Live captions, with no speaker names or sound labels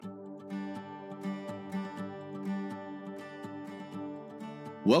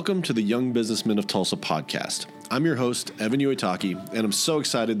Welcome to the Young Businessmen of Tulsa podcast. I'm your host, Evan Uitaki, and I'm so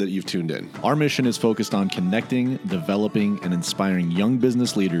excited that you've tuned in. Our mission is focused on connecting, developing, and inspiring young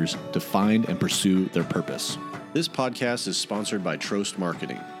business leaders to find and pursue their purpose. This podcast is sponsored by Trost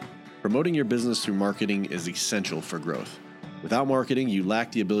Marketing. Promoting your business through marketing is essential for growth. Without marketing, you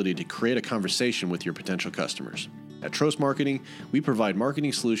lack the ability to create a conversation with your potential customers. At Trost Marketing, we provide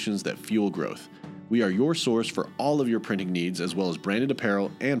marketing solutions that fuel growth. We are your source for all of your printing needs, as well as branded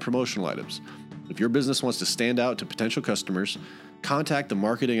apparel and promotional items. If your business wants to stand out to potential customers, contact the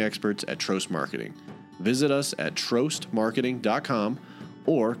marketing experts at Trost Marketing. Visit us at trostmarketing.com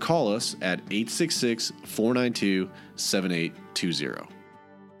or call us at 866-492-7820.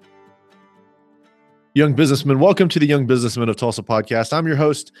 Young businessmen, welcome to the Young Businessmen of Tulsa podcast. I'm your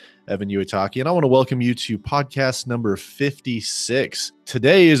host, Evan Uitaki, and I want to welcome you to podcast number 56.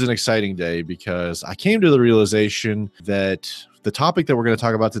 Today is an exciting day because I came to the realization that the topic that we're going to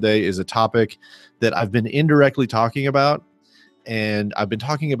talk about today is a topic that I've been indirectly talking about, and I've been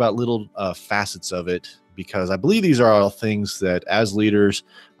talking about little facets of it because I believe these are all things that as leaders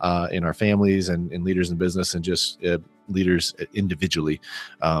in our families and leaders in business and just leaders individually,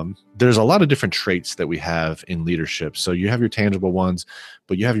 there's a lot of different traits that we have in leadership. So you have your tangible ones,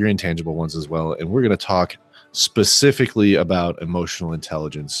 but you have your intangible ones as well. And we're going to talk specifically about emotional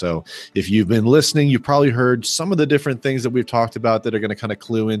intelligence. So if you've been listening, you've probably heard some of the different things that we've talked about that are going to kind of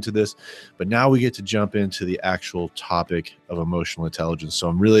clue into this, but now we get to jump into the actual topic of emotional intelligence. So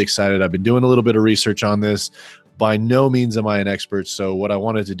I'm really excited. I've been doing a little bit of research on this. By no means am I an expert. So what I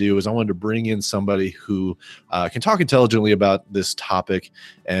wanted to do is I wanted to bring in somebody who can talk intelligently about this topic.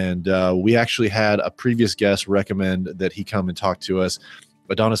 And we actually had a previous guest recommend that he come and talk to us.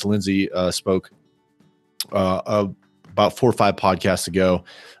 Adonis Lindsay spoke about 4 or 5 podcasts ago,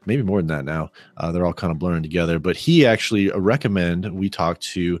 maybe more than that now. They're all kind of blurring together, but he actually recommended we talk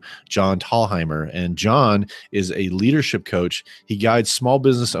to John Thalheimer, and John is a leadership coach. He guides small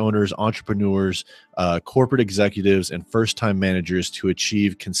business owners, entrepreneurs, corporate executives, and first-time managers to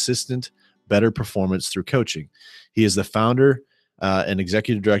achieve consistent, better performance through coaching. He is the founder and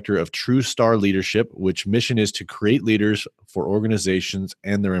executive director of True Star Leadership, which mission is to create leaders for organizations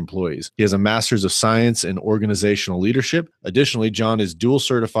and their employees. He has a master's of science in organizational leadership. Additionally, John is dual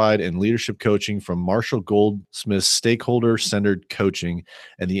certified in leadership coaching from Marshall Goldsmith's Stakeholder-Centered Coaching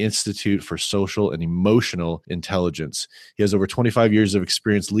and the Institute for Social and Emotional Intelligence. He has over 25 years of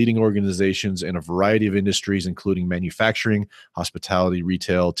experience leading organizations in a variety of industries, including manufacturing, hospitality,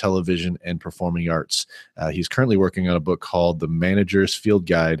 retail, television, and performing arts. He's currently working on a book called The Manager's Field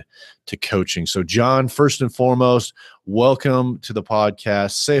Guide to Coaching. So John, first and foremost, welcome to the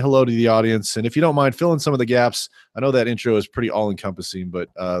podcast. Say hello to the audience. And if you don't mind, fill in some of the gaps. I know that intro is pretty all-encompassing, but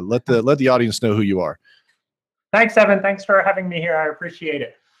let the audience know who you are. Thanks, Evan. Thanks for having me here. I appreciate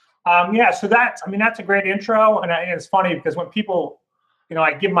it. So that's a great intro. And it's funny because when people,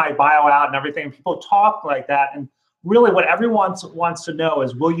 I give my bio out and everything, people talk like that. And really what everyone wants to know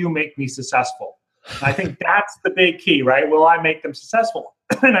is, will you make me successful? And I think that's the big key, right? Will I make them successful?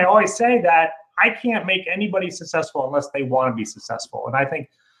 And I always say that I can't make anybody successful unless they want to be successful. And I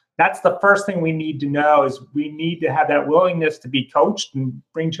think that's the first thing we need to know is we need to have that willingness to be coached and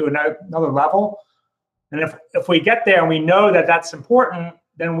bring to another level. And if we get there and we know that that's important,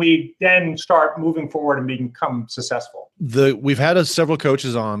 then we start moving forward and become successful. We've had several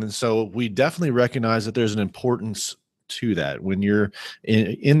coaches on, and so we definitely recognize that there's an importance to that when you're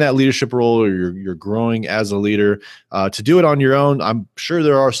in that leadership role or you're growing as a leader, to do it on your own. I'm sure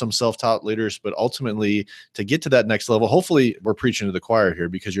there are some self-taught leaders, but ultimately to get to that next level, hopefully we're preaching to the choir here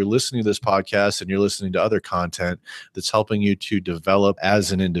because you're listening to this podcast and you're listening to other content that's helping you to develop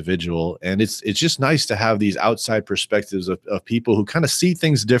as an individual. And it's just nice to have these outside perspectives of people who kind of see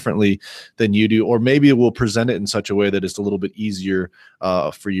things differently than you do, or maybe it will present it in such a way that it's a little bit easier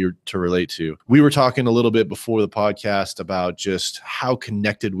for you to relate to. We were talking a little bit before the podcast about just how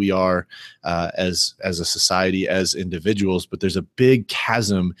connected we are as a society, as individuals, but there's a big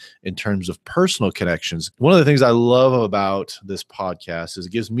chasm in terms of personal connections. One of the things I love about this podcast is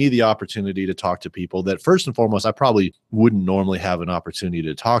it gives me the opportunity to talk to people that first and foremost, I probably wouldn't normally have an opportunity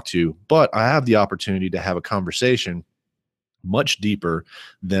to talk to, but I have the opportunity to have a conversation much deeper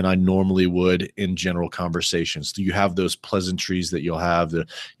than I normally would in general conversations. You have those pleasantries that you'll have,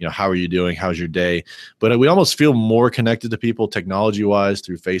 how are you doing? How's your day? But we almost feel more connected to people technology wise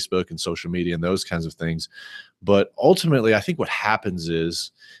through Facebook and social media and those kinds of things. But ultimately, I think what happens is,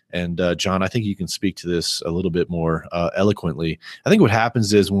 and John, I think you can speak to this a little bit more eloquently. I think what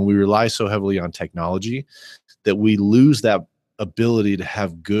happens is when we rely so heavily on technology that we lose that ability to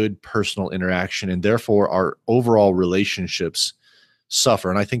have good personal interaction, and therefore our overall relationships suffer.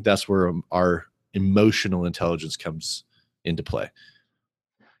 And I think that's where our emotional intelligence comes into play.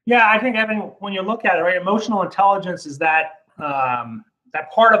 Yeah, I think, Evan, when you look at it, right, emotional intelligence is that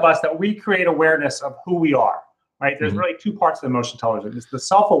that part of us that we create awareness of who we are, right? There's really two parts of emotional intelligence. It's the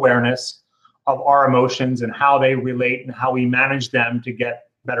self-awareness of our emotions and how they relate and how we manage them to get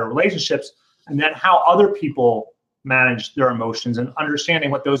better relationships, and then how other people manage their emotions and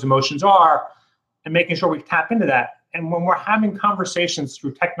understanding what those emotions are and making sure we tap into that. And when we're having conversations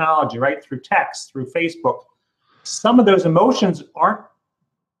through technology, right, through text, through Facebook, some of those emotions aren't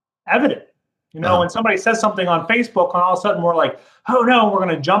evident. When somebody says something on Facebook and all of a sudden we're like, oh no, we're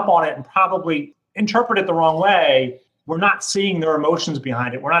going to jump on it and probably interpret it the wrong way. We're not seeing their emotions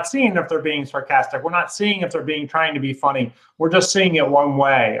behind it. We're not seeing if they're being sarcastic. We're not seeing if they're trying to be funny. We're just seeing it one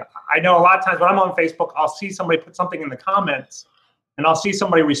way. I know a lot of times when I'm on Facebook, I'll see somebody put something in the comments and I'll see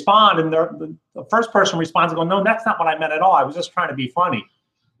somebody respond, and the first person responds and go, no, that's not what I meant at all. I was just trying to be funny.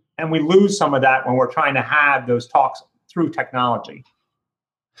 And we lose some of that when we're trying to have those talks through technology.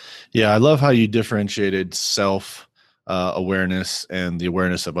 Yeah, I love how you differentiated self-awareness and the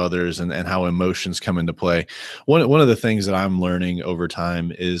awareness of others, and how emotions come into play. One of the things that I'm learning over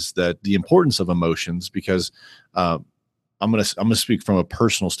time is that the importance of emotions, because I'm gonna speak from a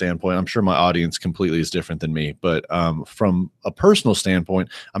personal standpoint. I'm sure my audience completely is different than me, but from a personal standpoint,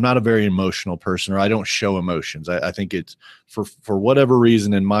 I'm not a very emotional person, or I don't show emotions. I think it's for whatever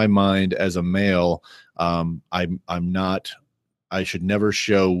reason in my mind as a male, I'm not. I should never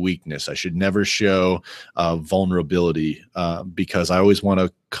show weakness. I should never show vulnerability because I always want to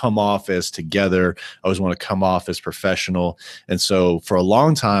come off as together. I always want to come off as professional. And so for a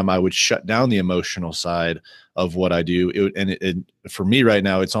long time, I would shut down the emotional side of what I do. For me right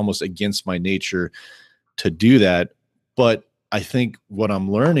now, it's almost against my nature to do that. But I think what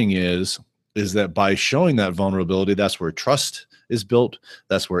I'm learning is that by showing that vulnerability, that's where trust is built.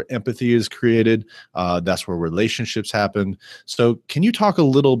 That's where empathy is created. That's where relationships happen. So can you talk a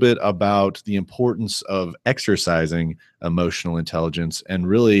little bit about the importance of exercising emotional intelligence and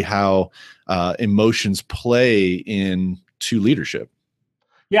really how emotions play into leadership?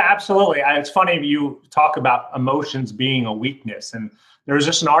 Yeah, absolutely. It's funny you talk about emotions being a weakness. And there was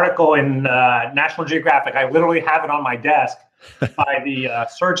just an article in National Geographic, I literally have it on my desk, by the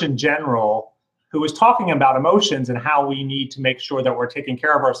Surgeon General, who was talking about emotions and how we need to make sure that we're taking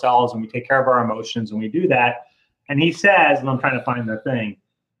care of ourselves and we take care of our emotions, and we do that. And he says, and I'm trying to find the thing,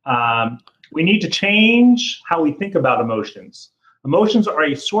 we need to change how we think about emotions. Emotions are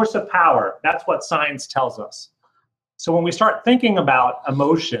a source of power. That's what science tells us. So when we start thinking about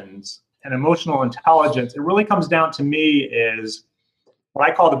emotions and emotional intelligence, it really comes down to me is what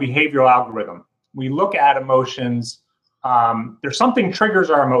I call the behavioral algorithm. We look at emotions. There's something triggers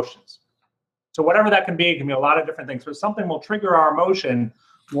our emotions. So whatever that can be, it can be a lot of different things. But something will trigger our emotion.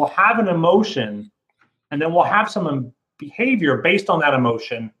 We'll have an emotion, and then we'll have some behavior based on that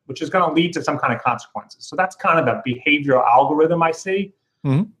emotion, which is going to lead to some kind of consequences. So that's kind of the behavioral algorithm I see.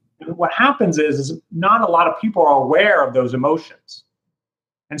 Mm-hmm. And what happens is not a lot of people are aware of those emotions.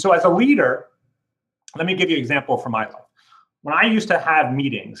 And so as a leader, let me give you an example from my life. When I used to have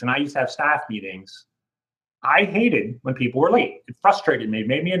meetings and I used to have staff meetings, I hated when people were late. It frustrated me,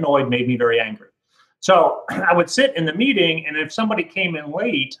 made me annoyed, made me very angry. So I would sit in the meeting, and if somebody came in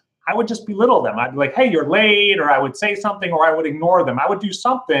late, I would just belittle them. I'd be like, hey, you're late, or I would say something, or I would ignore them. I would do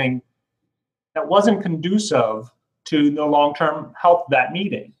something that wasn't conducive to the long-term health of that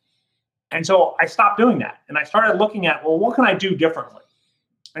meeting. And so I stopped doing that, and I started looking at, well, what can I do differently?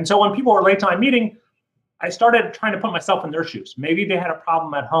 And so when people were late to my meeting, I started trying to put myself in their shoes. Maybe they had a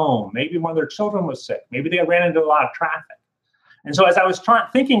problem at home. Maybe one of their children was sick. Maybe they ran into a lot of traffic. And so as I was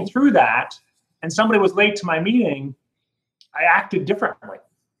thinking through that, and somebody was late to my meeting, I acted differently.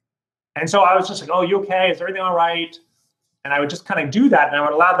 And so I was just like, oh, you okay? Is everything all right? And I would just kind of do that, and I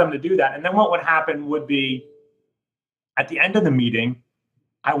would allow them to do that. And then what would happen would be, at the end of the meeting,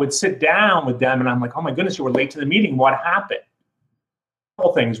 I would sit down with them, and I'm like, oh my goodness, you were late to the meeting. What happened? A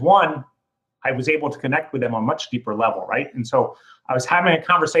couple things. One, I was able to connect with them on a much deeper level, right? And so I was having a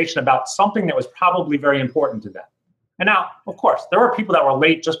conversation about something that was probably very important to them. And now, of course, there were people that were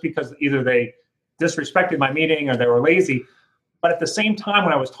late just because either they disrespected my meeting or they were lazy. But at the same time,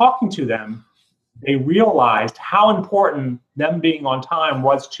 when I was talking to them, they realized how important them being on time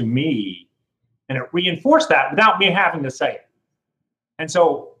was to me. And it reinforced that without me having to say it. And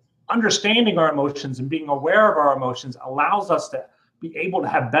so understanding our emotions and being aware of our emotions allows us to be able to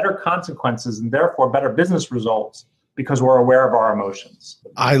have better consequences and therefore better business results because we're aware of our emotions.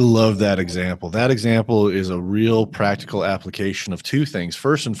 I love that example. That example is a real practical application of two things.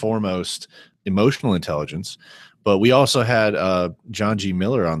 First and foremost, emotional intelligence, But we also had John G.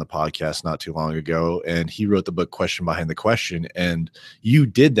 Miller on the podcast not too long ago, and he wrote the book Question Behind the Question. And you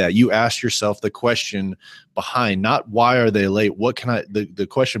did that. You asked yourself the question behind, not why are they late? What can the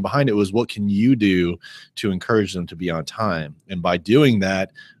question behind it was, what can you do to encourage them to be on time? And by doing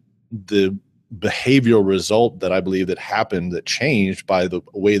that, the behavioral result that I believe that happened, that changed by the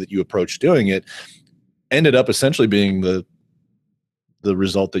way that you approach doing it, ended up essentially being the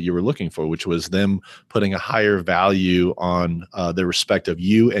result that you were looking for, which was them putting a higher value on the respect of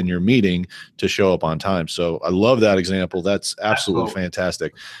you and your meeting to show up on time. So I love that example. That's absolutely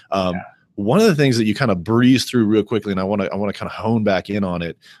fantastic. One of the things that you kind of breeze through real quickly, and I want to kind of hone back in on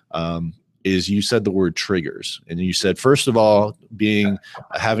it, is you said the word triggers, and you said, first of all,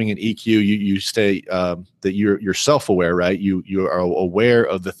 having an EQ, you say that you're self-aware, right? You are aware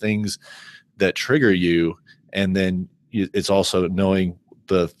of the things that trigger you, and then it's also knowing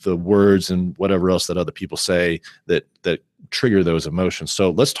the words and whatever else that other people say that trigger those emotions. So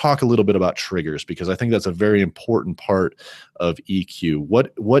let's talk a little bit about triggers, because I think that's a very important part of EQ.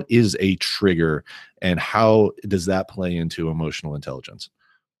 What is a trigger, and how does that play into emotional intelligence?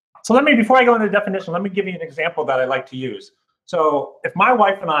 So before I go into the definition, let me give you an example that I like to use. So if my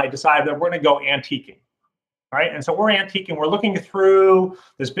wife and I decide that we're going to go antiquing, right? And so we're antiquing, we're looking through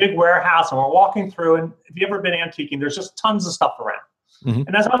this big warehouse, and we're walking through, and if you've ever been antiquing, there's just tons of stuff around. Mm-hmm.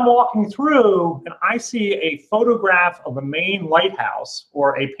 And as I'm walking through and I see a photograph of a Maine lighthouse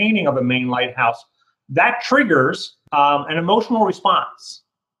or a painting of a Maine lighthouse, that triggers an emotional response,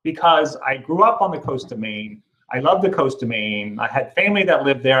 because I grew up on the coast of Maine. I love the coast of Maine. I had family that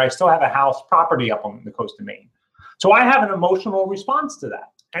lived there. I still have a house property up on the coast of Maine. So I have an emotional response to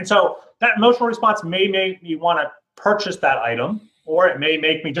that. And so that emotional response may make me want to purchase that item, or it may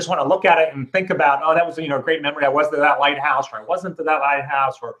make me just want to look at it and think about, oh, that was a great memory. I was to that lighthouse, or I wasn't to that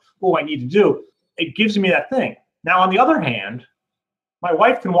lighthouse, or oh, I need to do. It gives me that thing. Now, on the other hand, my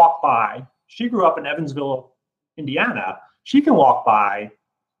wife can walk by. She grew up in Evansville, Indiana. She can walk by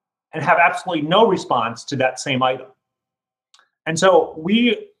and have absolutely no response to that same item. And so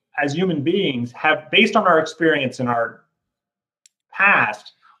we, as human beings, have, based on our experience in our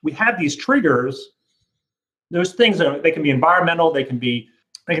past, we have these triggers. Those things they can be environmental, they can be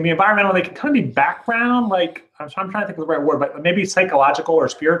environmental, they can kind of be background, like I'm trying to think of the right word, but maybe psychological or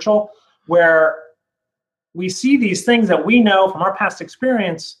spiritual, where we see these things that we know from our past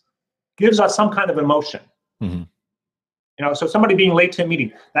experience gives us some kind of emotion. Mm-hmm. So somebody being late to a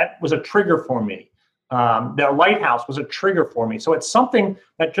meeting, that was a trigger for me. The lighthouse was a trigger for me. So it's something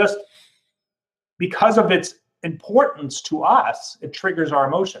that just, because of its importance to us, it triggers our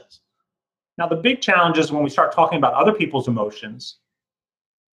emotions. Now, the big challenge is when we start talking about other people's emotions,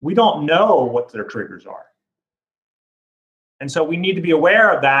 we don't know what their triggers are. And so we need to be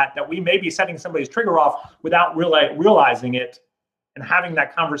aware of that we may be setting somebody's trigger off without realizing it, and having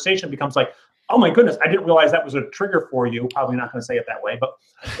that conversation becomes like, oh my goodness, I didn't realize that was a trigger for you. Probably not going to say it that way, but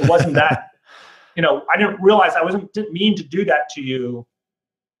it wasn't that, I didn't realize didn't mean to do that to you.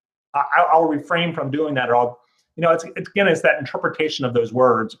 I'll refrain from doing that, or I'll, it's that interpretation of those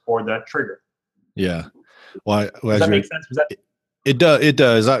words or the trigger. Yeah. Well, does that make sense? It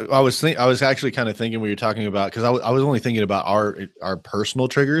does. I was actually kind of thinking what you're talking about, because I was only thinking about our personal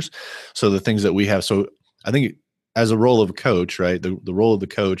triggers. So the things that we have. So I think, as a role of a coach, right? The role of the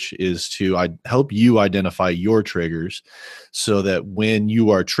coach is to help you identify your triggers, so that when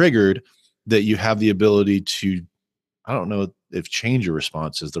you are triggered, that you have the ability to, I don't know if change your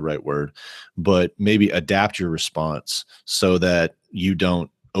response is the right word, but maybe adapt your response so that you don't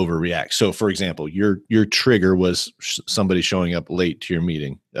overreact. So for example, your trigger was somebody showing up late to your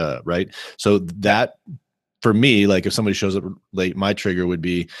meeting, right? So that, for me, like if somebody shows up late, my trigger would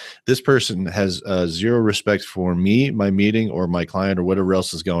be, this person has zero respect for me, my meeting, or my client, or whatever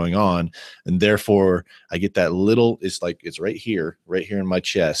else is going on. And therefore I get that little, it's right here in my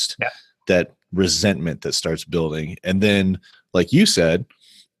chest, that resentment that starts building. And then, like you said,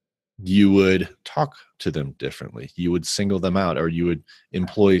 you would talk to them differently. You would single them out, or you would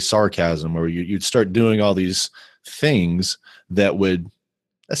employ sarcasm, or you'd start doing all these things that would,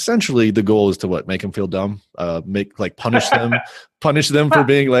 essentially, the goal is to what? Make them feel dumb, punish them for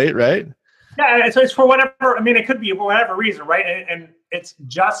being late, right? Yeah, so it's for whatever, it could be for whatever reason, right? And it's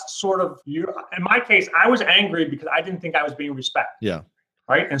just sort of, in my case, I was angry because I didn't think I was being respected. Yeah.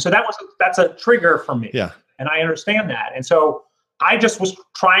 Right. And so that's a trigger for me. Yeah. And I understand that. And so I just was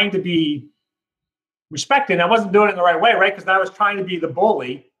trying to be respected. And I wasn't doing it in the right way, right? Because I was trying to be the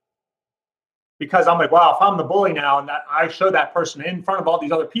bully. Because I'm like, well, if I'm the bully now, and that I show that person in front of all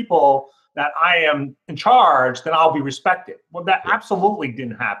these other people that I am in charge, then I'll be respected. Well, that absolutely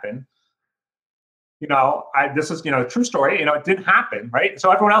didn't happen. this is, a true story. It didn't happen, right?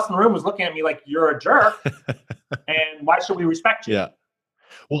 So everyone else in the room was looking at me like, you're a jerk, and why should we respect you? Yeah.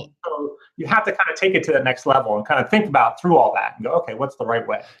 Well, so you have to kind of take it to the next level and kind of think about through all that and go, okay, what's the right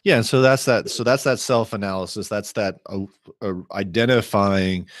way? Yeah. And so that's that. So that's that self-analysis. That's that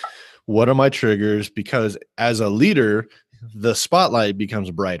identifying what are my triggers, because as a leader, the spotlight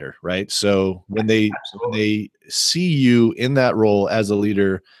becomes brighter, right? So when they see you in that role as a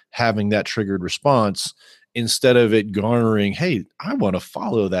leader, having that triggered response, instead of it garnering, hey, I want to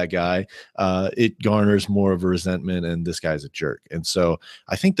follow that guy, it garners more of a resentment and this guy's a jerk. And so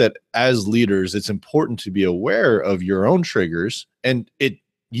I think that as leaders, it's important to be aware of your own triggers, and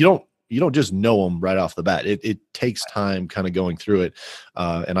you don't just know them right off the bat. It takes time kind of going through it.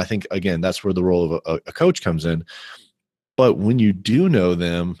 And I think, again, that's where the role of a coach comes in. But when you do know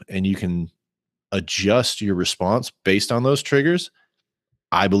them and you can adjust your response based on those triggers,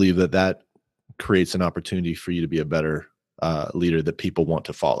 I believe that creates an opportunity for you to be a better leader that people want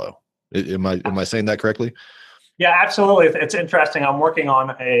to follow. Am I saying that correctly? Yeah, absolutely. It's interesting. I'm working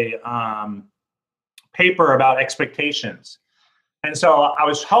on a paper about expectations. And so I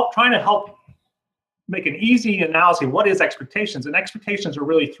was trying to help make an easy analysis. What is expectations? And expectations are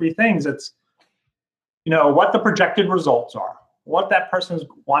really three things. It's, what the projected results are, what that person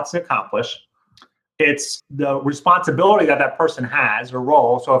wants to accomplish. It's the responsibility that person has, or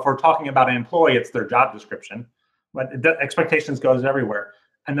role. So if we're talking about an employee, it's their job description, but the expectations goes everywhere.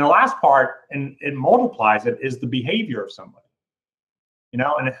 And the last part, and it multiplies it, is the behavior of somebody,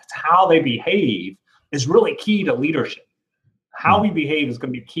 and it's how they behave is really key to leadership. How we behave is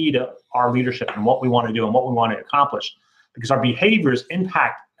going to be key to our leadership and what we want to do and what we want to accomplish, because our behaviors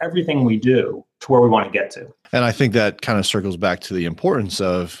impact everything we do to where we want to get to. And I think that kind of circles back to the importance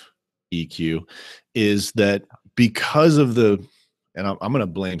of EQ, is that because of and I'm going to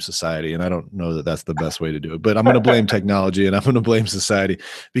blame society, and I don't know that that's the best way to do it, but I'm going to blame technology and I'm going to blame society.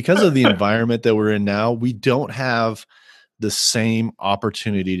 Because of the environment that we're in now, we don't have the same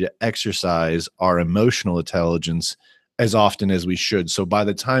opportunity to exercise our emotional intelligence as often as we should. So by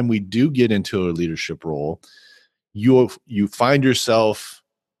the time we do get into a leadership role, you find yourself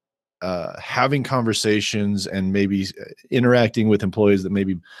having conversations and maybe interacting with employees that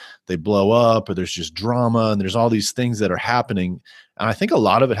maybe they blow up, or there's just drama and there's all these things that are happening. And I think a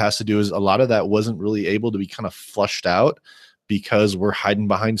lot of it has to do is a lot of that wasn't really able to be kind of flushed out because we're hiding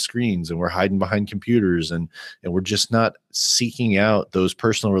behind screens and we're hiding behind computers, and we're just not seeking out those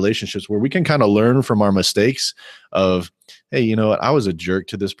personal relationships where we can kind of learn from our mistakes of, hey, you know what, I was a jerk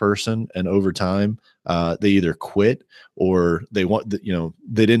to this person, and over time they either quit or they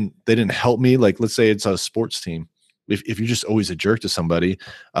didn't help me. Like, let's say it's a sports team. If you're just always a jerk to somebody,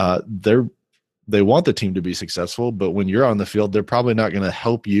 they want the team to be successful, but when you're on the field, they're probably not going to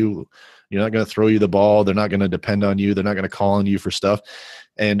help you. You're not going to throw you the ball. They're not going to depend on you. They're not going to call on you for stuff.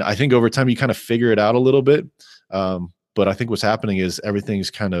 And I think over time you kind of figure it out a little bit. But I think what's happening is everything's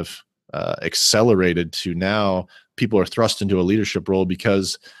kind of accelerated to now people are thrust into a leadership role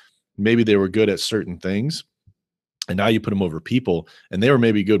because maybe they were good at certain things, and now you put them over people, and they were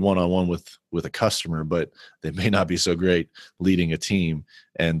maybe good one-on-one with a customer, but they may not be so great leading a team.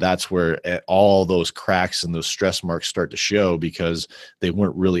 And that's where all those cracks and those stress marks start to show, because they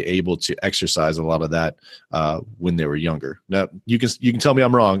weren't really able to exercise a lot of that when they were younger. Now you can tell me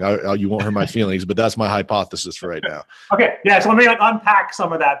I'm wrong. You won't hurt my feelings, but that's my hypothesis for right now. Okay. Yeah. So let me unpack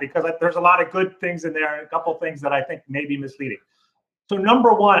some of that, because there's a lot of good things in there and a couple of things that I think may be misleading. So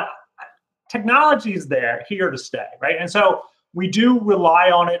number one, technology is here to stay, right? And so we do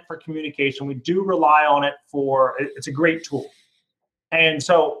rely on it for communication. We do rely on it it's a great tool. And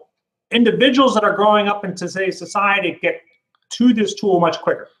so individuals that are growing up in today's society get to this tool much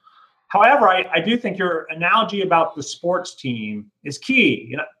quicker. However, I do think your analogy about the sports team is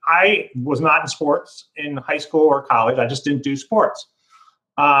key. I was not in sports in high school or college. I just didn't do sports.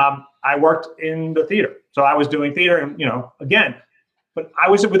 I worked in the theater. So I was doing theater, and, again, but I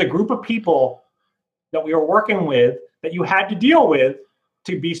was with a group of people that we were working with that you had to deal with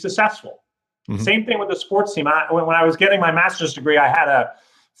to be successful. Mm-hmm. Same thing with the sports team. When I was getting my master's degree, I had a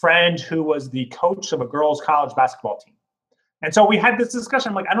friend who was the coach of a girls' college basketball team. And so we had this discussion.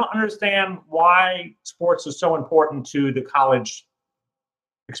 I'm like, I don't understand why sports is so important to the college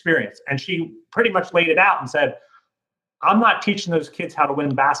experience. And she pretty much laid it out and said, I'm not teaching those kids how to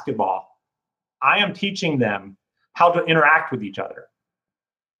win basketball. I am teaching them how to interact with each other.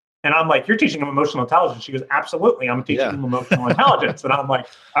 And I'm like, you're teaching them emotional intelligence. She goes, absolutely. I'm teaching them emotional intelligence. And I'm like,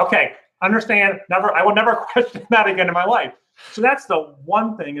 okay, understand. I will never question that again in my life. So that's the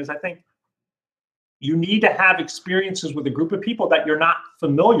one thing, is I think you need to have experiences with a group of people that you're not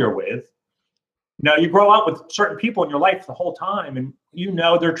familiar with, You grow up with certain people in your life the whole time, and you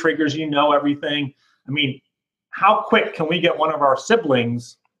know their triggers, you know everything. I mean, how quick can we get one of our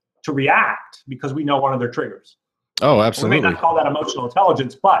siblings to react because we know one of their triggers? Oh, absolutely. We may not call that emotional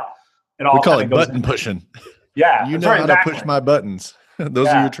intelligence, but it all we call it goes button pushing. Yeah. You know how to push my buttons. Those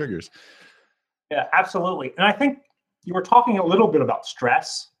are your triggers. Yeah, absolutely. And I think you were talking a little bit about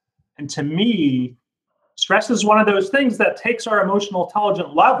stress. And to me, stress is one of those things that takes our emotional intelligence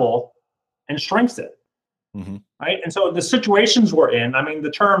level and shrinks it. Mm-hmm. Right. And so the situations we're in, I mean,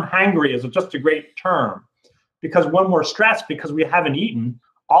 the term hangry is just a great term, because when we're stressed because we haven't eaten,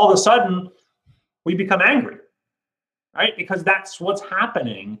 all of a sudden we become angry. Right. Because that's what's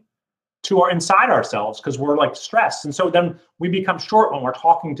happening to our inside ourselves, because we're like stressed. And so then we become short when we're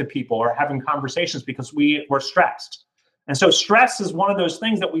talking to people or having conversations because we're stressed. And so stress is one of those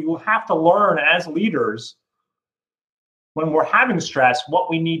things that we will have to learn as leaders when we're having stress, what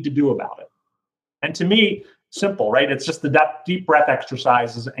we need to do about it. And to me, simple, right? It's just the deep breath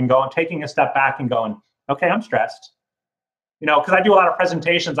exercises and taking a step back and going, okay, I'm stressed. Because I do a lot of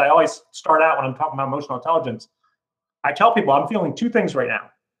presentations. I always start out when I'm talking about emotional intelligence. I tell people I'm feeling two things right now.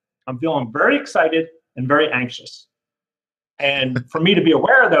 I'm feeling very excited and very anxious. And for me to be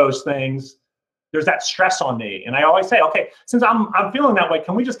aware of those things, there's that stress on me. And I always say, okay, since I'm feeling that way,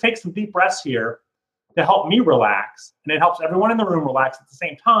 can we just take some deep breaths here to help me relax? And it helps everyone in the room relax at the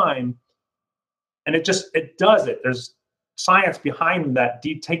same time. And it does it. There's science behind that.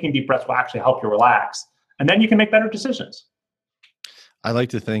 Taking deep breaths will actually help you relax. And then you can make better decisions. I like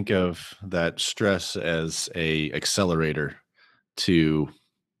to think of that stress as a accelerator to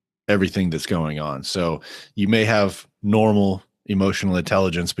everything that's going on. So you may have normal emotional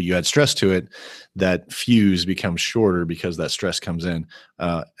intelligence, but you add stress to it, that fuse becomes shorter because that stress comes in.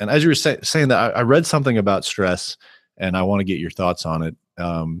 And as you were saying that, I read something about stress, and I want to get your thoughts on it.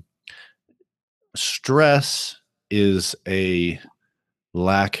 Stress is a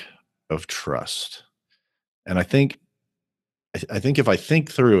lack of trust. And I think if I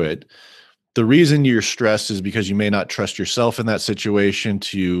think through it, the reason you're stressed is because you may not trust yourself in that situation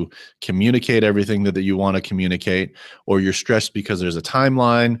to communicate everything that you want to communicate, or you're stressed because there's a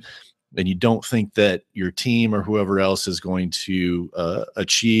timeline and you don't think that your team or whoever else is going to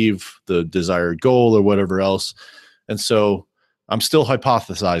achieve the desired goal or whatever else. And so I'm still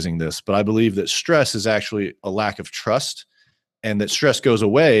hypothesizing this, but I believe that stress is actually a lack of trust, and that stress goes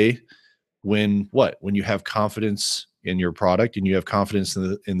away when you have confidence in your product and you have confidence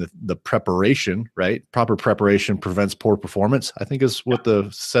in the preparation, right? Proper preparation prevents poor performance, I think is what the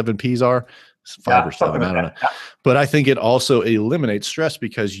 7 Ps are. 5 or 7, I don't know. But I think it also eliminates stress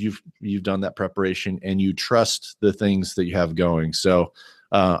because you've done that preparation and you trust the things that you have going. So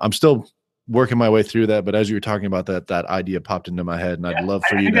I'm still working my way through that, but as you were talking about that idea popped into my head, and I'd love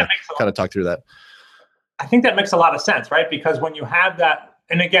for you to kind of talk through that. I think that makes a lot of sense, right? Because when you have that,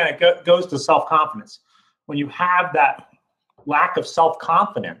 and again, it goes to self-confidence. When you have that lack of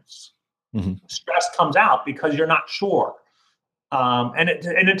self-confidence, mm-hmm. stress comes out because you're not sure. And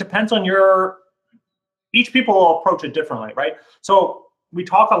it depends on each people will approach it differently, right? So we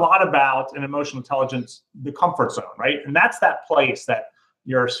talk a lot about in emotional intelligence, the comfort zone, right? And that's that place that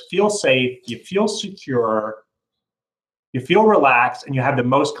you feel safe, you feel secure, you feel relaxed, and you have the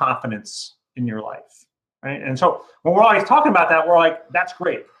most confidence in your life, right? And so when we're always talking about that, we're like, that's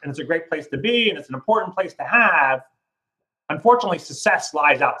great. And it's a great place to be, and it's an important place to have. Unfortunately, success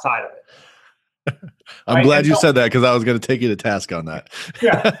lies outside of it. I'm glad you said that, because I was going to take you to task on that.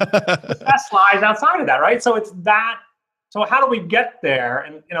 Yeah, success lies outside of that, right? So it's that. So how do we get there?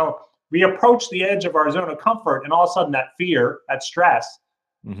 And we approach the edge of our zone of comfort, and all of a sudden that fear, that stress,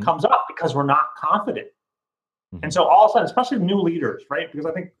 mm-hmm. comes up because we're not confident. Mm-hmm. And so all of a sudden, especially new leaders, right? Because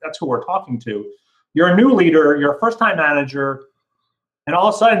I think that's who we're talking to. You're a new leader, you're a first-time manager, and all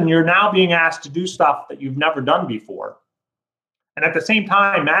of a sudden you're now being asked to do stuff that you've never done before. And at the same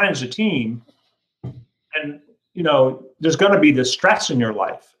time, manage a team. And, there's going to be this stress in your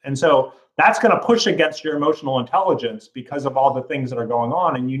life. And so that's going to push against your emotional intelligence because of all the things that are going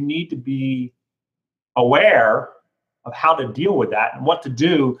on. And you need to be aware of how to deal with that and what to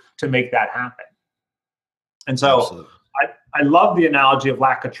do to make that happen. And so I love the analogy of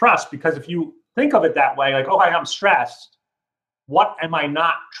lack of trust, because if you think of it that way, like, I'm stressed, what am I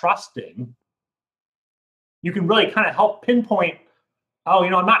not trusting? You can really kind of help pinpoint,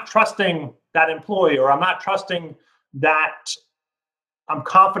 I'm not trusting that employee, or I'm not trusting that I'm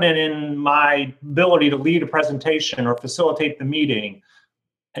confident in my ability to lead a presentation or facilitate the meeting.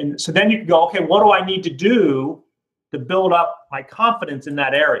 And so then you can go, okay, what do I need to do to build up my confidence in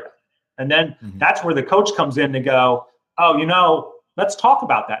that area? And then mm-hmm. that's where the coach comes in to go, let's talk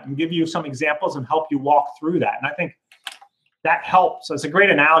about that and give you some examples and help you walk through that. And I think that helps. So it's a great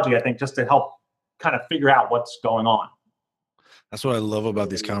analogy, I think, just to help kind of figure out what's going on. That's what I love about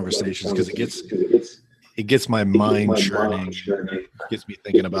these conversations, because it gets my mind churning, gets me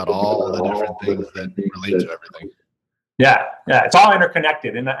thinking about all the different things that relate to everything. Yeah, it's all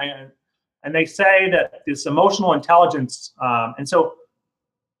interconnected, and they say that this emotional intelligence, and so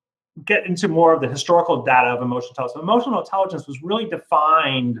get into more of the historical data of emotional intelligence. Emotional intelligence was really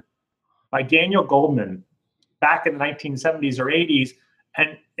defined by Daniel Goleman back in the 1970s or 80s,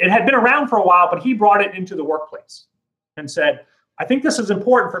 and it had been around for a while, but he brought it into the workplace and said, I think this is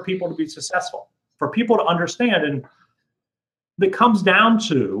important for people to be successful, for people to understand. And it comes down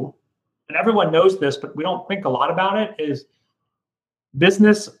to, and everyone knows this, but we don't think a lot about it, is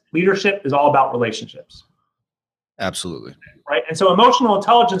business leadership is all about relationships. Absolutely. Right. And so emotional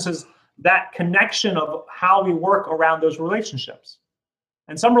intelligence is that connection of how we work around those relationships.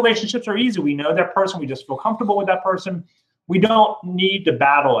 And some relationships are easy. We know that person. We just feel comfortable with that person. We don't need to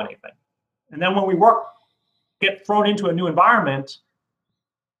battle anything. And then when we get thrown into a new environment,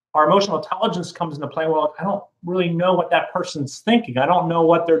 our emotional intelligence comes into play. Well, I don't really know what that person's thinking. I don't know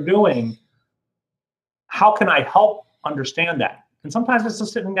what they're doing. How can I help understand that? And sometimes it's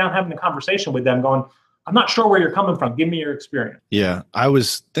just sitting down, having a conversation with them, going, I'm not sure where you're coming from. Give me your experience. Yeah. I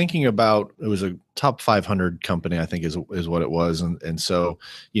was thinking about, it was a top 500 company, I think is what it was. And so,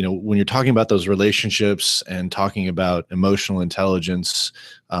 when you're talking about those relationships and talking about emotional intelligence,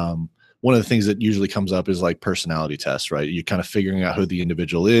 one of the things that usually comes up is like personality tests, right? You're kind of figuring out who the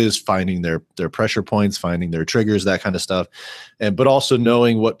individual is, finding their pressure points, finding their triggers, that kind of stuff. But also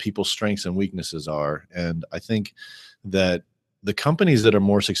knowing what people's strengths and weaknesses are. And I think that the companies that are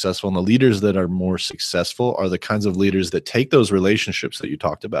more successful and the leaders that are more successful are the kinds of leaders that take those relationships that you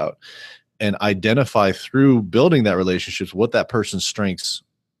talked about and identify through building that relationships what that person's strengths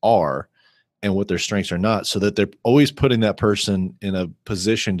are and what their strengths are not, so that they're always putting that person in a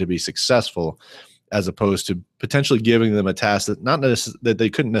position to be successful, as opposed to potentially giving them a task that that they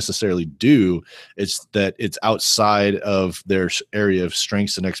couldn't necessarily do. It's that it's outside of their area of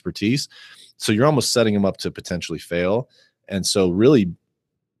strengths and expertise. So you're almost setting them up to potentially fail. And so really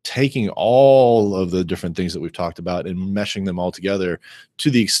taking all of the different things that we've talked about and meshing them all together to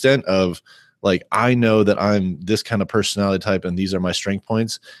the extent of, like, I know that I'm this kind of personality type and these are my strength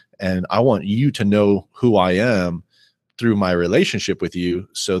points. And I want you to know who I am through my relationship with you,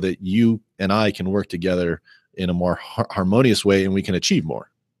 so that you and I can work together in a more harmonious way and we can achieve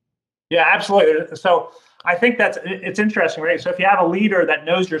more. Yeah, absolutely. So I think it's interesting, right? So if you have a leader that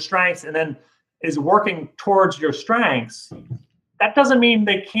knows your strengths and then is working towards your strengths, that doesn't mean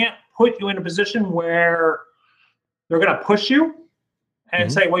they can't put you in a position where they're going to push you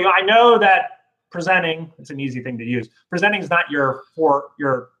and say, well, I know that presenting, it's an easy thing to use. Presenting is not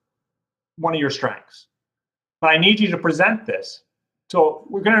one of your strengths, but I need you to present this. So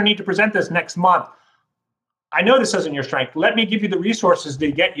we're going to need to present this next month. I know this isn't your strength. Let me give you the resources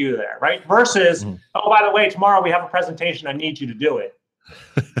to get you there, right? Versus, oh, by the way, tomorrow we have a presentation. I need you to do it.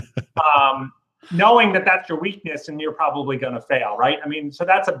 Knowing that that's your weakness and you're probably going to fail, right? I mean, so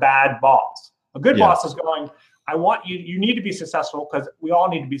that's a bad boss. A good boss is going, I want you need to be successful, because we all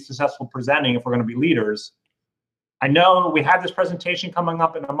need to be successful presenting if we're going to be leaders. I know we have this presentation coming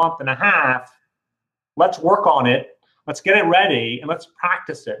up in a month and a half. Let's work on it. Let's get it ready and let's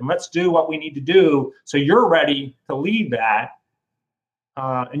practice it. And let's do what we need to do so you're ready to lead that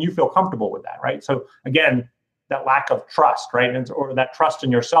and you feel comfortable with that, right? So again, that lack of trust, right? Or that trust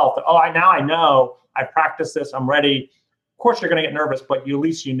in yourself that, now I know, I practiced this, I'm ready. Of course, you're going to get nervous, but at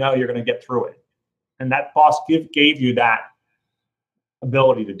least you're going to get through it. And that boss gave you that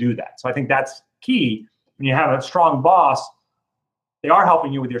ability to do that. So I think that's key. When you have a strong boss, they are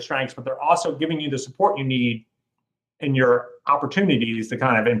helping you with your strengths, but they're also giving you the support you need in your opportunities to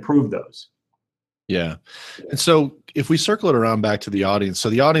kind of improve those. Yeah. And so if we circle it around back to the audience, so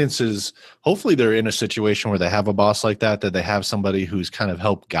the audience is, hopefully they're in a situation where they have a boss like that they have somebody who's kind of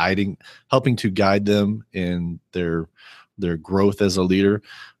helping to guide them in their growth as a leader.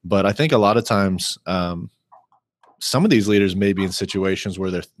 But I think a lot of times, some of these leaders may be in situations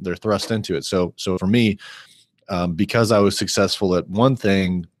where they're thrust into it. So for me, because I was successful at one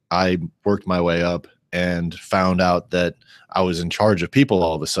thing, I worked my way up and found out that I was in charge of people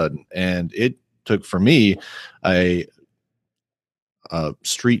all of a sudden. And it took, for me, a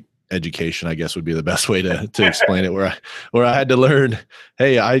street education, I guess would be the best way to explain it, where I had to learn,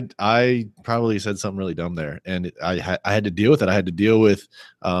 hey, I probably said something really dumb there. And I had to deal with it. I had to deal with,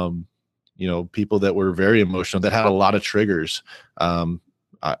 people that were very emotional, that had a lot of triggers.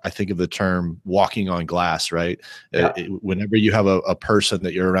 I think of the term walking on glass, right? Yeah. Whenever you have a person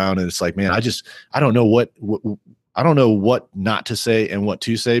that you're around and it's like, man, I don't know I don't know what not to say and what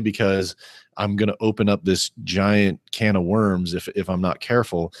to say, because I'm going to open up this giant can of worms if I'm not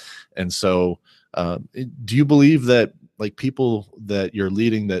careful. And so, do you believe that like people that you're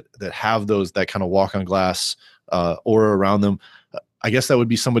leading that have that kind of walk on glass aura around them, I guess that would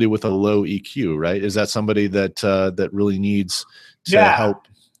be somebody with a low EQ, right? Is that somebody that really needs to help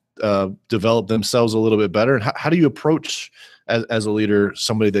develop themselves a little bit better? And how do you approach as a leader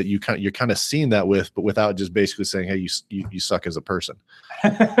somebody that you're kind of seeing that with, but without just basically saying, hey, you suck as a person?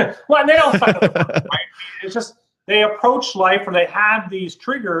 Well, they don't suck as a person, right? It's just they approach life, or they have these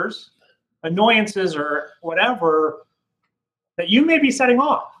triggers, annoyances, or whatever that you may be setting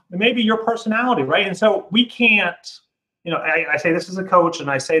off. It may be your personality, right? And so we can't, I say this as a coach, and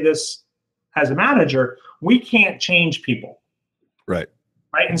I say this as a manager, we can't change people. Right.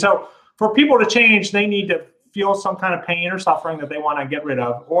 Right. And so for people to change, they need to feel some kind of pain or suffering that they want to get rid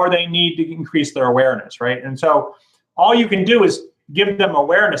of, or they need to increase their awareness. Right. And so all you can do is give them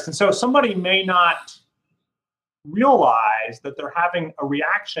awareness. And so somebody may not realize that they're having a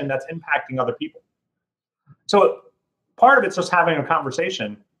reaction that's impacting other people. So part of it's just having a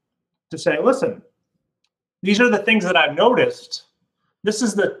conversation to say, listen, these are the things that I've noticed. This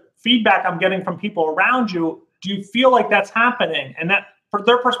is the feedback I'm getting from people around you. Do you feel like that's happening? And that, for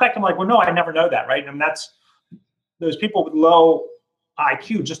their perspective, I'm like, well, no, I never know that, right? And that's, those people with low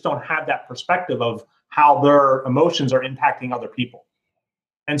IQ just don't have that perspective of how their emotions are impacting other people.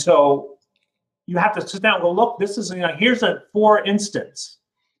 And so you have to sit down and go, look, this is, here's a for instance.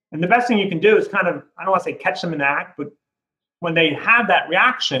 And the best thing you can do is kind of, I don't want to say catch them in the act, but when they have that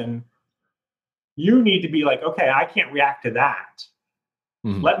reaction, you need to be like, okay, I can't react to that.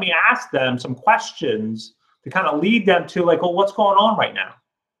 Mm-hmm. Let me ask them some questions to kind of lead them to like, well, what's going on right now?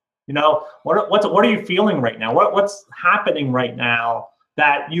 What are you feeling right now? What's happening right now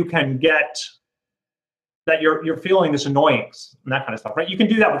that you can get, that you're feeling this annoyance and that kind of stuff, right? You can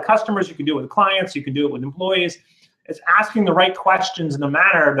do that with customers, you can do it with clients, you can do it with employees. It's asking the right questions in a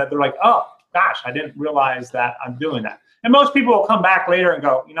manner that they're like, oh gosh, I didn't realize that I'm doing that. And most people will come back later and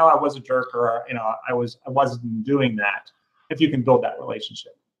go, I was a jerk, or I wasn't doing that, if you can build that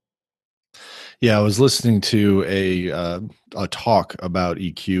relationship. Yeah, I was listening to a talk about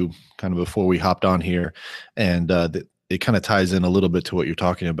EQ kind of before we hopped on here, and it kind of ties in a little bit to what you're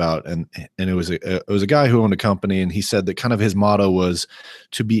talking about. And it was a guy who owned a company, and he said that kind of his motto was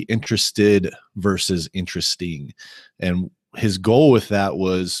to be interested versus interesting. And his goal with that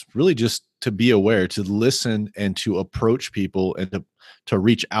was really just to be aware, to listen, and to approach people, and to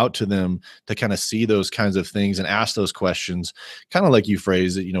reach out to them, to kind of see those kinds of things and ask those questions, kind of like you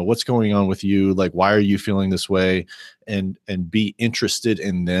phrased it, what's going on with you? Like, why are you feeling this way? And be interested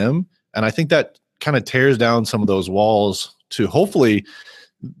in them. And I think that kind of tears down some of those walls to, hopefully,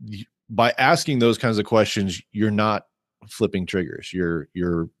 by asking those kinds of questions, you're not flipping triggers. You're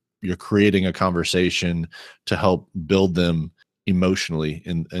creating a conversation to help build them emotionally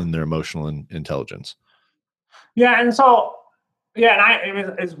in their emotional intelligence. Yeah. And so,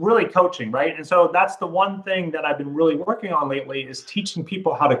 it's really coaching, right? And so that's the one thing that I've been really working on lately, is teaching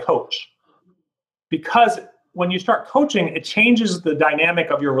people how to coach. Because when you start coaching, it changes the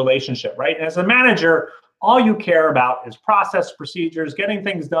dynamic of your relationship, right? And as a manager, all you care about is process, procedures, getting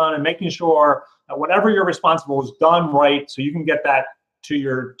things done, and making sure that whatever you're responsible is done right, so you can get that to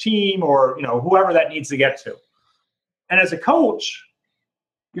your team, or whoever that needs to get to. And as a coach,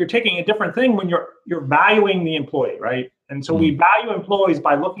 you're taking a different thing when you're valuing the employee, right? And so we value employees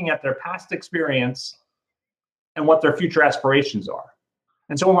by looking at their past experience and what their future aspirations are.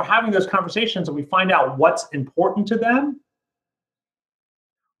 And so when we're having those conversations and we find out what's important to them,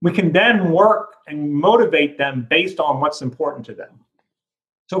 we can then work and motivate them based on what's important to them.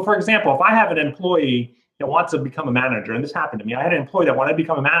 So for example, if I have an employee that wants to become a manager, and this happened to me, I had an employee that wanted to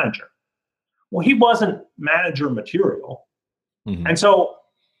become a manager. Well, he wasn't manager material. Mm-hmm. And so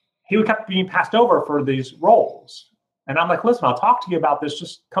he kept being passed over for these roles. And I'm like, listen, I'll talk to you about this.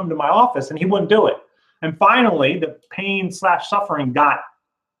 Just come to my office. And he wouldn't do it. And finally, the pain/suffering got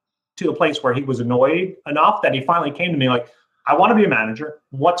to a place where he was annoyed enough that he finally came to me like, I want to be a manager.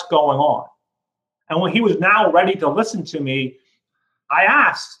 What's going on? And when he was now ready to listen to me, I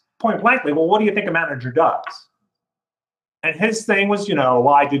asked point blankly, well, what do you think a manager does? And his thing was, well,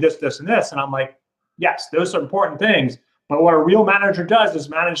 I do this, this, and this. And I'm like, yes, those are important things. But what a real manager does is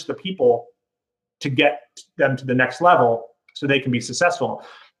manage the people to get them to the next level so they can be successful.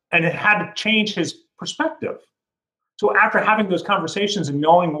 And it had to change his perspective. So after having those conversations and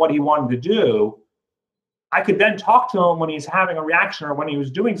knowing what he wanted to do, I could then talk to him when he's having a reaction or when he was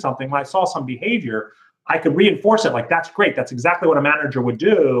doing something. When I saw some behavior, I could reinforce it like, that's great. That's exactly what a manager would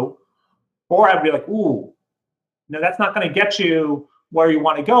do. Or I'd be like, ooh, no, that's not going to get you where you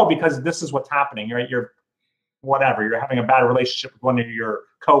want to go because this is what's happening. You're whatever. You're having a bad relationship with one of your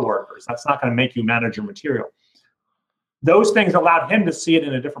coworkers. That's not going to make you manager material. Those things allowed him to see it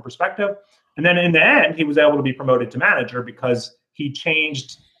in a different perspective. And then in the end, he was able to be promoted to manager because he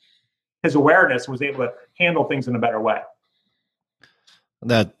changed his awareness, was able to handle things in a better way.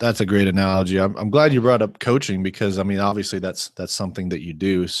 That's a great analogy. I'm glad you brought up coaching because I mean, obviously that's something that you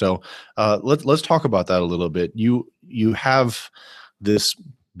do. So let's talk about that a little bit. You have this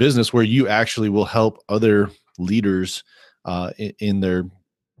business where you actually will help other leaders in their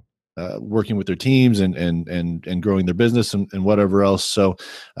working with their teams and growing their business and whatever else. So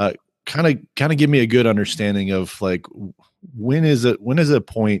kind of give me a good understanding of like when is it a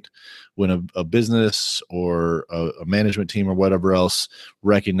point when a business or a management team or whatever else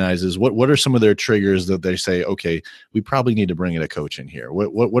recognizes what are some of their triggers that they say, okay, we probably need to bring in a coach in here.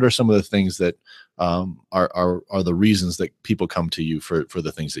 What are some of the things that are the reasons that people come to you for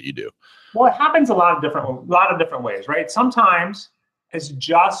the things that you do? Well, it happens a lot of different ways, right? Sometimes it's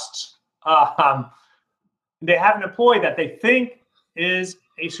just they have an employee that they think is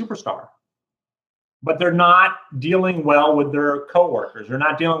a superstar, but they're not dealing well with their coworkers. They're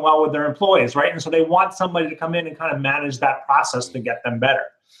not dealing well with their employees, right? And so they want somebody to come in and kind of manage that process to get them better.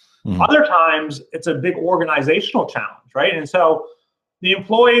 Mm-hmm. Other times, it's a big organizational challenge, right? And so the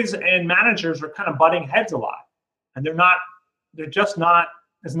employees and managers are kind of butting heads a lot, and it's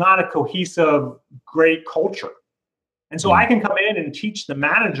not a cohesive, great culture. And so I can come in and teach the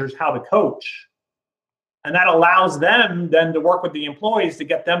managers how to coach. And that allows them then to work with the employees to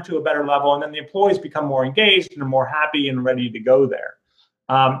get them to a better level. And then the employees become more engaged and are more happy and ready to go there.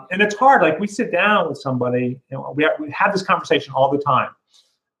 And it's hard. Like we sit down with somebody, we have this conversation all the time.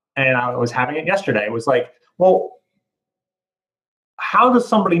 And I was having it yesterday. It was like, well, how does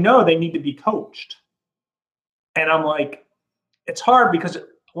somebody know they need to be coached? And I'm like, it's hard because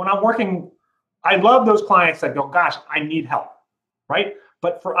when I'm working, I love those clients that go, gosh, I need help, right?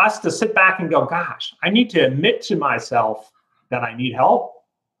 But for us to sit back and go, gosh, I need to admit to myself that I need help.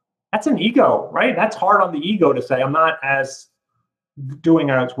 That's an ego, right? That's hard on the ego to say, I'm not doing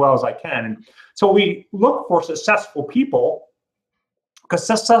as well as I can. And so we look for successful people because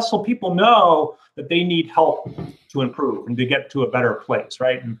successful people know that they need help to improve and to get to a better place,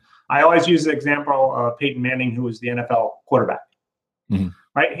 right? And I always use the example of Peyton Manning, who was the NFL quarterback,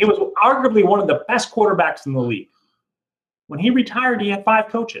 right? He was arguably one of the best quarterbacks in the league. When he retired, he had 5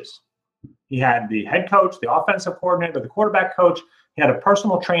 coaches. He had the head coach, the offensive coordinator, the quarterback coach. He had a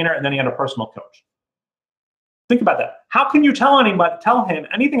personal trainer, and then he had a personal coach. Think about that. How can you tell him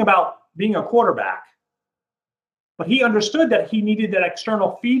anything about being a quarterback? But he understood that he needed that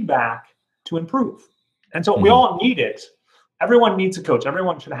external feedback to improve. And so we all need it. Everyone needs a coach.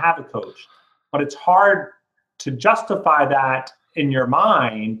 Everyone should have a coach. But it's hard to justify that in your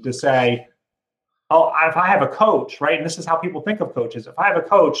mind to say, oh, if I have a coach, right? And this is how people think of coaches. If I have a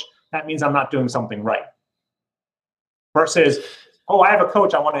coach, that means I'm not doing something right. Versus, oh, I have a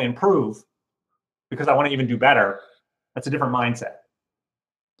coach, I want to improve because I want to even do better. That's a different mindset.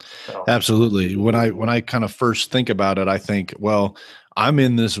 So. Absolutely. When I kind of first think about it, I think, well, I'm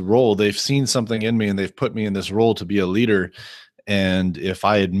in this role. They've seen something in me and they've put me in this role to be a leader. And if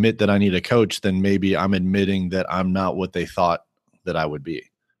I admit that I need a coach, then maybe I'm admitting that I'm not what they thought that I would be.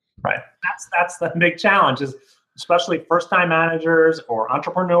 Right. That's the big challenge, is especially first-time managers or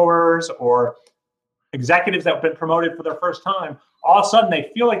entrepreneurs or executives that have been promoted for their first time. All of a sudden,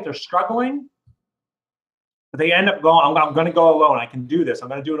 they feel like they're struggling, but they end up going, I'm going to go alone. I can do this. I'm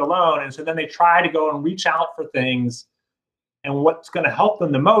going to do it alone. And so then they try to go and reach out for things. And what's going to help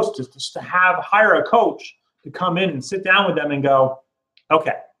them the most is just to hire a coach to come in and sit down with them and go,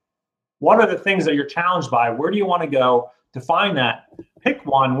 okay, what are the things that you're challenged by? Where do you want to go? Define that, pick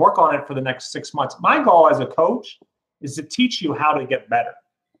one, work on it for the next 6 months. My goal as a coach is to teach you how to get better.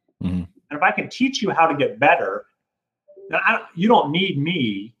 And if I can teach you how to get better, then you don't need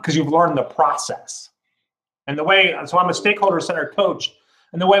me because you've learned the process. And so I'm a stakeholder-centered coach.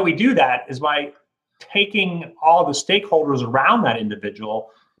 And the way we do that is by taking all the stakeholders around that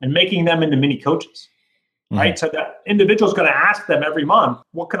individual and making them into mini coaches, right? So that individual is going to ask them every month,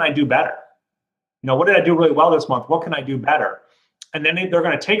 what can I do better? What did I do really well this month? What can I do better? And then they're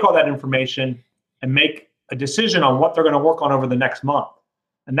going to take all that information and make a decision on what they're going to work on over the next month.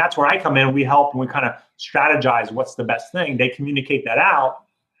 And that's where I come in. We help and we kind of strategize what's the best thing. They communicate that out,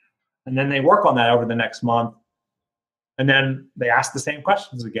 and then they work on that over the next month. And then they ask the same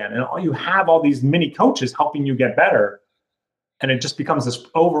questions again. And you have all these mini coaches helping you get better. And it just becomes this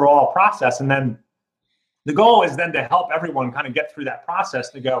overall process. And then the goal is then to help everyone kind of get through that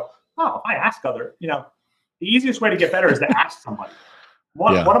process to go, oh, if I ask the easiest way to get better is to ask somebody,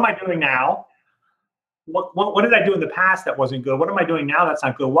 what am I doing now? What did I do in the past that wasn't good? What am I doing now that's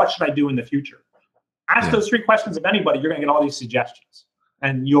not good? What should I do in the future? Ask those 3 questions of anybody. You're going to get all these suggestions,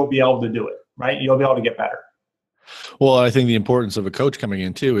 and you'll be able to do it, right? You'll be able to get better. Well, I think the importance of a coach coming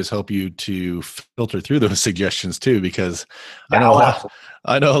in too is help you to filter through those suggestions too, because I know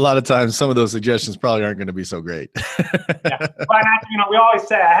a lot of times some of those suggestions probably aren't going to be so great. But we always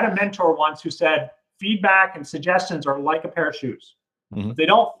say, I had a mentor once who said, feedback and suggestions are like a pair of shoes. If they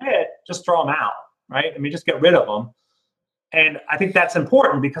don't fit, just throw them out, right? I mean, just get rid of them. And I think that's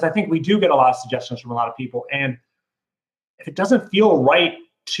important because I think we do get a lot of suggestions from a lot of people. And if it doesn't feel right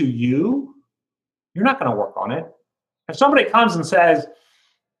to you, you're not going to work on it. If somebody comes and says,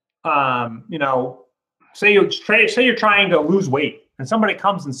 say you're trying to lose weight, and somebody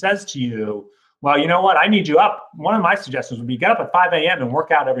comes and says to you, well, you know what, I need you up. One of my suggestions would be get up at 5 a.m. and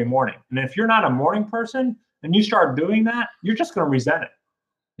work out every morning. And if you're not a morning person and you start doing that, you're just going to resent it.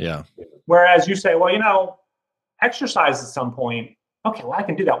 Yeah. Whereas you say, well, exercise at some point. Okay, well, I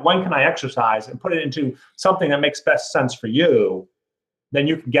can do that. When can I exercise and put it into something that makes best sense for you? Then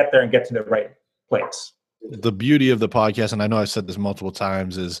you can get there and get to the right place. The beauty of the podcast, and I know I've said this multiple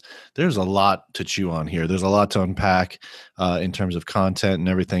times, is there's a lot to chew on here. There's a lot to unpack in terms of content and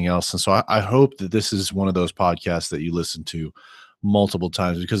everything else. And so I hope that this is one of those podcasts that you listen to multiple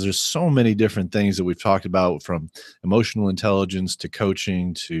times, because there's so many different things that we've talked about, from emotional intelligence to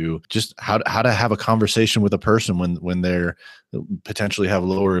coaching to just how to have a conversation with a person when they're potentially have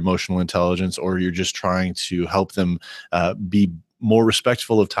lower emotional intelligence, or you're just trying to help them be more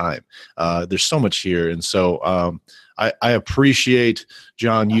respectful of time. There's so much here. And so I appreciate,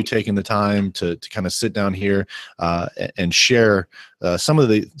 John, you taking the time to kind of sit down here and share some of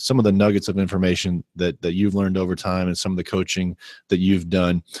the nuggets of information that you've learned over time and some of the coaching that you've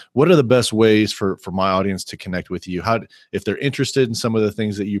done. What are the best ways for my audience to connect with you? If they're interested in some of the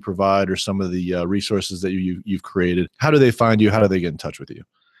things that you provide or some of the resources that you've created, how do they find you? How do they get in touch with you?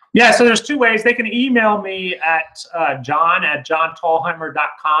 Yeah, so there's 2 ways. They can email me at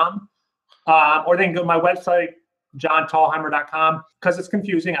john@johntallheimer.com, or they can go to my website, johntallheimer.com. Because it's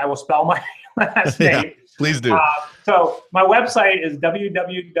confusing, I will spell my last name. Yeah, please do. So my website is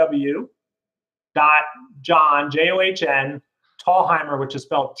www.john, John, Tallheimer, which is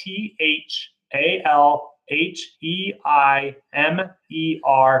spelled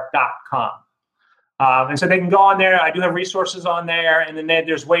THALHEIMER.com. And so they can go on there. I do have resources on there. And then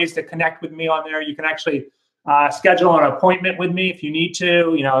there's ways to connect with me on there. You can actually schedule an appointment with me if you need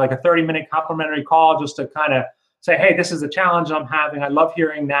to, like a 30-minute complimentary call, just to kind of say, hey, this is the challenge I'm having. I love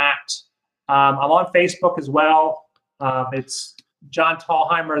hearing that. I'm on Facebook as well. It's John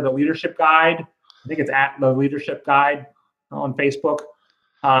Tallheimer, the Leadership Guide. I think it's at the Leadership Guide on Facebook.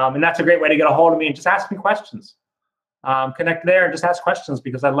 And that's a great way to get a hold of me and just ask me questions. Connect there and just ask questions,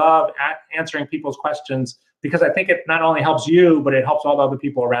 because I love answering people's questions, because I think it not only helps you, but it helps all the other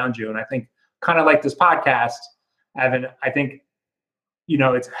people around you. And I think, kind of like this podcast, Evan, I think,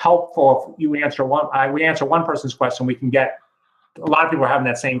 it's helpful if we answer one person's question, we can get a lot of people are having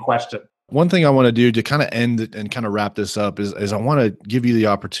that same question. One thing I want to do to kind of end and kind of wrap this up is I want to give you the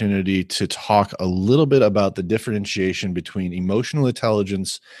opportunity to talk a little bit about the differentiation between emotional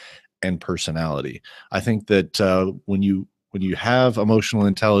intelligence and personality. I think that when you have emotional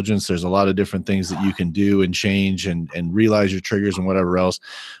intelligence, there's a lot of different things that you can do and change and realize your triggers and whatever else.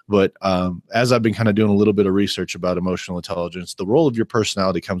 But as I've been kind of doing a little bit of research about emotional intelligence, the role of your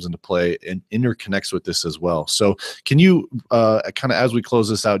personality comes into play and interconnects with this as well. So can you kind of, as we close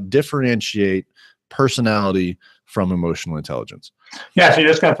this out, differentiate personality from emotional intelligence? Yeah, so you're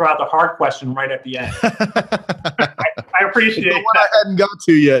just going to throw out the hard question right at the end. I appreciate that. I hadn't got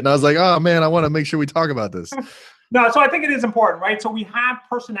to yet, and I was like, oh man, I want to make sure we talk about this. No, so I think it is important, right? So we have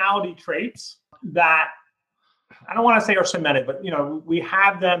personality traits that, I don't want to say are cemented, but we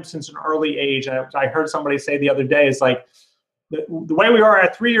have them since an early age. I heard somebody say the other day, is like the way we are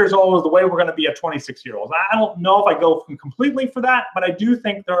at 3 years old is the way we're going to be at 26-year-olds. I don't know if I go completely for that, but I do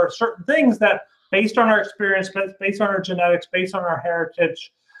think there are certain things that, based on our experience, based on our genetics, based on our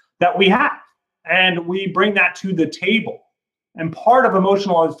heritage, that we have. And we bring that to the table. And part of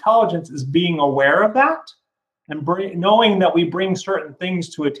emotional intelligence is being aware of that and knowing that we bring certain things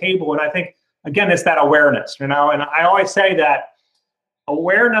to a table. And I think, again, it's that awareness, and I always say that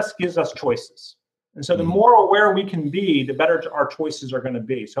awareness gives us choices. And so the more aware we can be, the better our choices are going to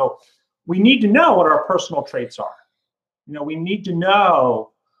be. So we need to know what our personal traits are. We need to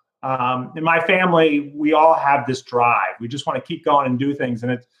know. In my family, we all have this drive. We just want to keep going and do things.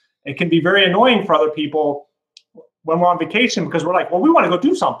 And it can be very annoying for other people when we're on vacation, because we're like, well, we want to go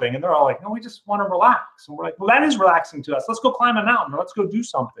do something. And they're all like, no, we just want to relax. And we're like, well, that is relaxing to us. Let's go climb a mountain, or let's go do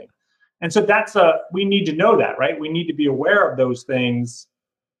something. And so we need to know that, right? We need to be aware of those things.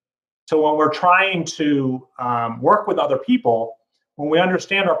 So when we're trying to work with other people, when we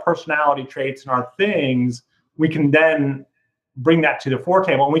understand our personality traits and our things, we can then bring that to the fore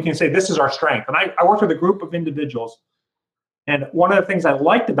table, and we can say, this is our strength. And I worked with a group of individuals. And one of the things I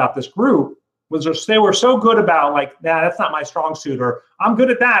liked about this group was they were so good about like, nah, that's not my strong suit, or I'm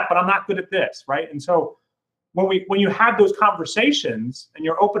good at that, but I'm not good at this, right? And so when you have those conversations and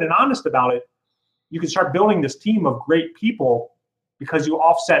you're open and honest about it, you can start building this team of great people, because you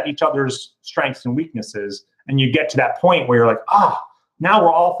offset each other's strengths and weaknesses. And you get to that point where you're like, now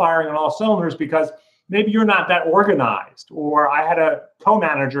we're all firing on all cylinders, because maybe you're not that organized, or I had a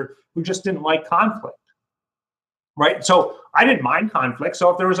co-manager who just didn't like conflict, right? So I didn't mind conflict. So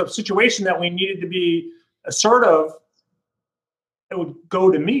if there was a situation that we needed to be assertive, it would go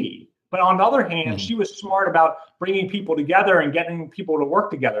to me. But on the other hand, she was smart about bringing people together and getting people to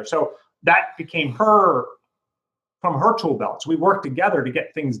work together. So that became from her tool belt. So we worked together to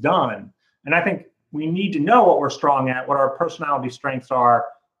get things done. And I think we need to know what we're strong at, what our personality strengths are,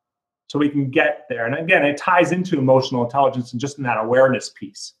 so we can get there. And again, it ties into emotional intelligence and just in that awareness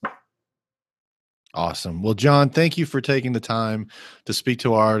piece. Awesome. Well, John, thank you for taking the time to speak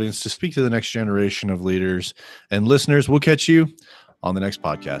to our audience, to speak to the next generation of leaders and listeners. We'll catch you on the next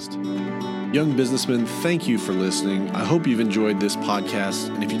podcast. Young businessmen, thank you for listening. I hope you've enjoyed this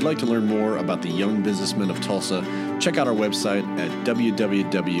podcast. And if you'd like to learn more about the Young Businessmen of Tulsa, check out our website at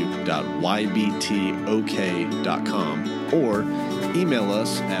www.ybtok.com or email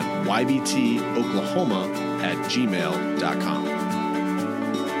us at ybtoklahoma@gmail.com.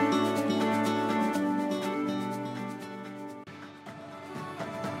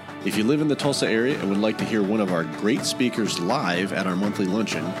 If you live in the Tulsa area and would like to hear one of our great speakers live at our monthly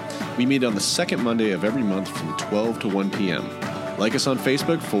luncheon, we meet on the second Monday of every month from 12 to 1 p.m. Like us on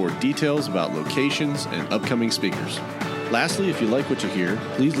Facebook for details about locations and upcoming speakers. Lastly, if you like what you hear,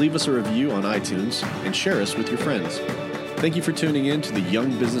 please leave us a review on iTunes and share us with your friends. Thank you for tuning in to the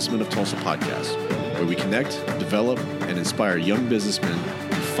Young Businessmen of Tulsa podcast, where we connect, develop, and inspire young businessmen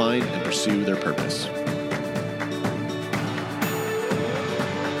to find and pursue their purpose.